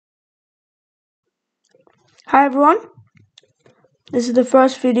Hi everyone, this is the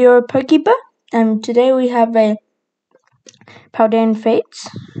first video of Pokekeeper, and today we have a Paldean Fates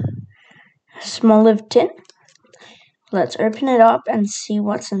Mini Tin. Let's open it up and see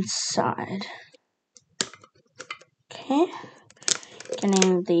what's inside. Okay,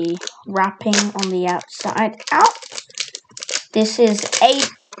 getting the wrapping on the outside out. This was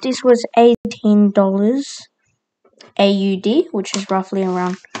 $18 AUD, which is roughly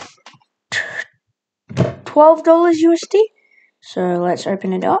around $12 USD. So let's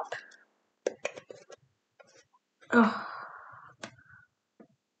open it up.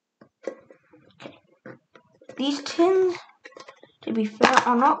 These tins, to be fair,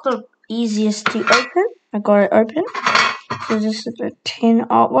 are not the easiest to open. I got it open. So this is the tin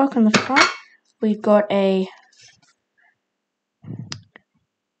artwork on the front. We've got a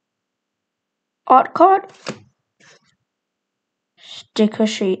art card, sticker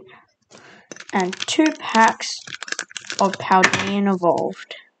sheet, and 2 packs of Paldean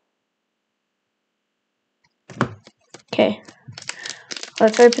Evolved. Okay,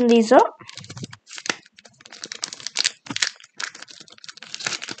 let's open these up.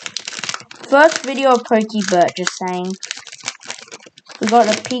 First video of Pokebird, just saying. We got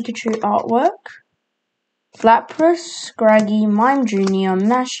a Pikachu artwork, Lapras, Scraggy, Mime Jr.,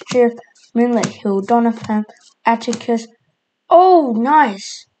 Mischief, Moonlit Hill, Donovan, Atticus. Oh,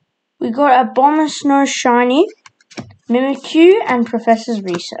 nice! We got a Abomasnow Shiny, Mimikyu, and Professor's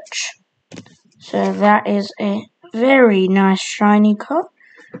Research. So that is a very nice shiny card.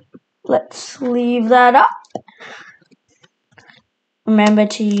 Let's leave that up. Remember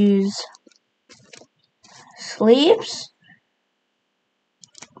to use sleeves.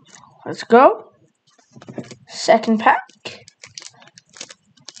 Let's go. Second pack.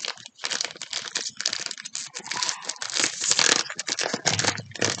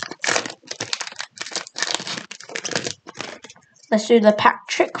 Let's do the pack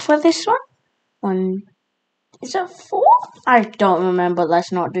trick for this one. Is it 4? I don't remember.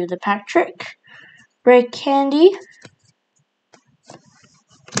 Let's not do the pack trick. Red Candy,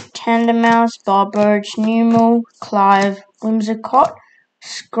 Tandemaus, Barburge, Numel, Clive, Whimsicott,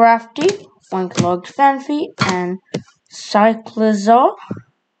 Scrafty, Winklogged Fanfeet, and Cyclizar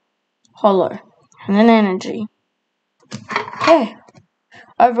Hollow, and an energy. Okay.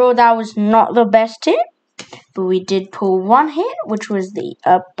 Overall, that was not the best hit, but we did pull one hit, which was the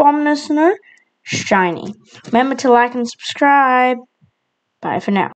Abomasnow Shiny. Remember to like and subscribe. Bye for now.